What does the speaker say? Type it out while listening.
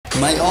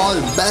My all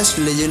best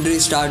legendary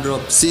star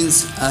drop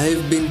since I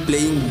have been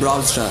playing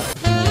Brawl Stars.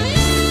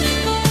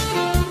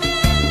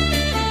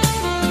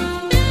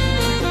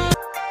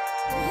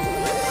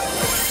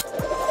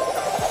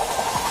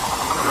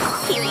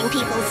 Hearing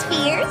people's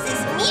fears is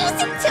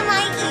music to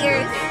my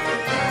ears.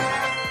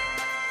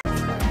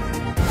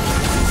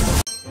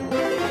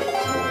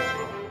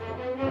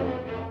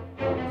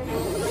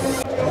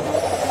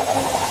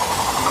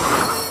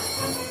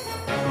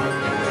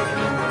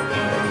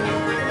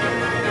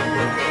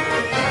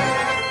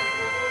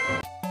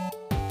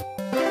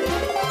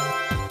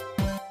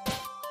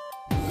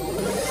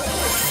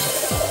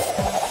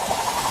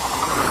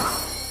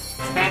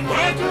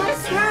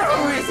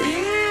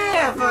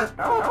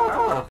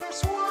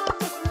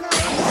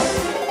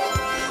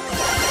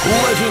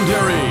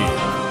 Legendary.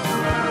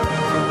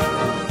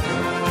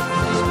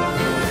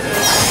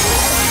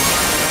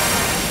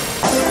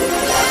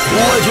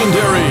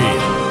 Legendary.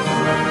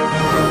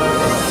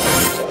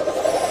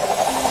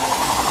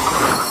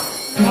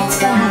 Let's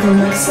go have a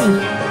look-see.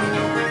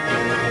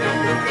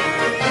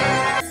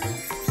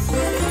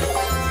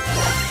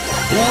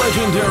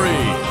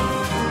 Legendary.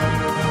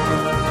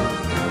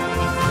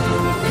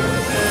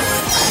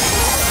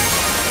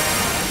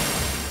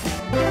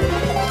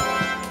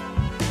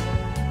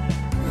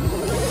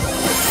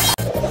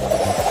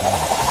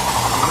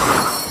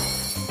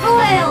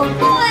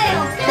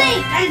 Boil,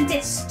 bake, and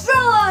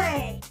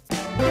destroy!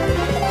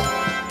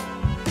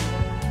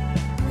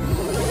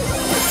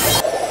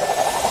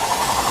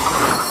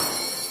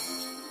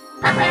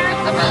 Prepare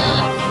to be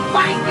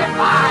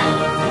sanctified!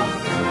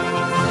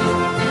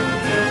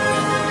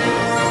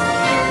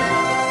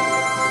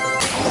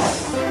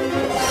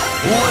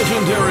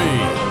 Legendary.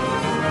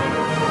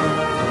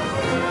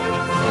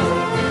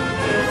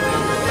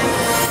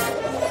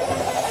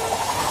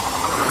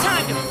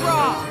 Time to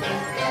brawl!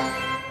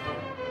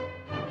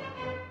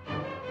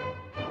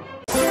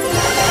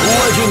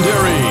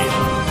 Legendary.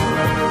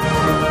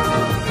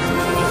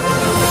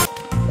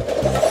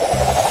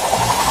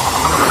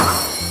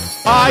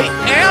 I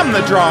am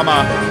the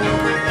drama!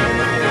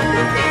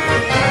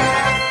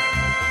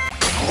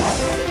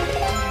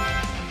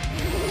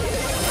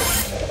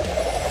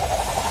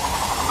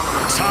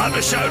 Time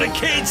to show the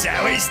kids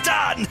how it's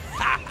done!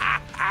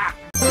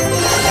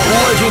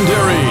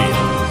 Legendary.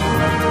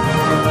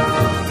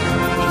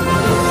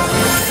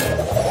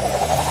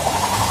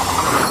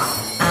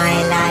 I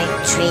like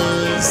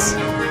trees.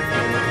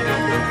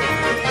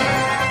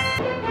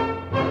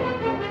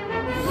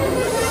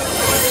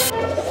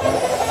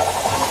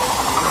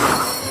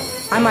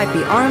 I might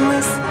be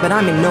armless, but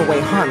I'm in no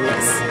way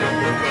harmless.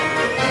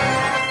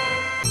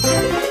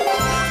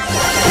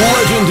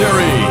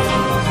 Legendary.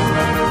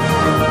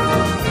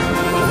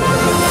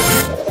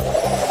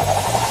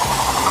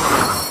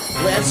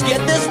 Let's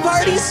get this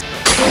party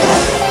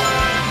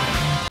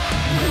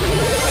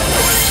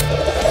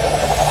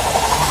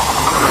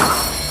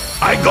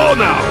I go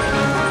now!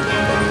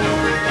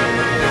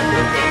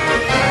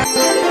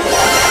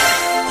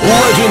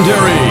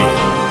 Legendary.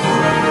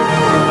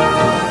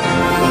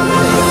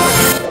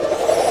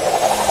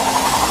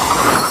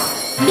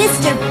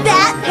 Mr.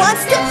 Bat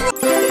wants to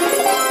play.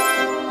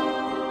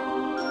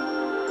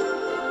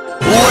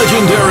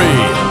 Legendary.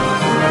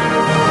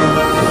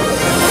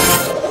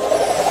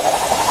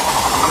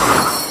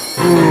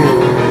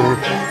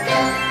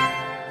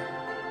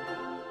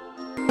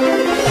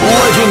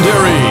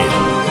 Legendary.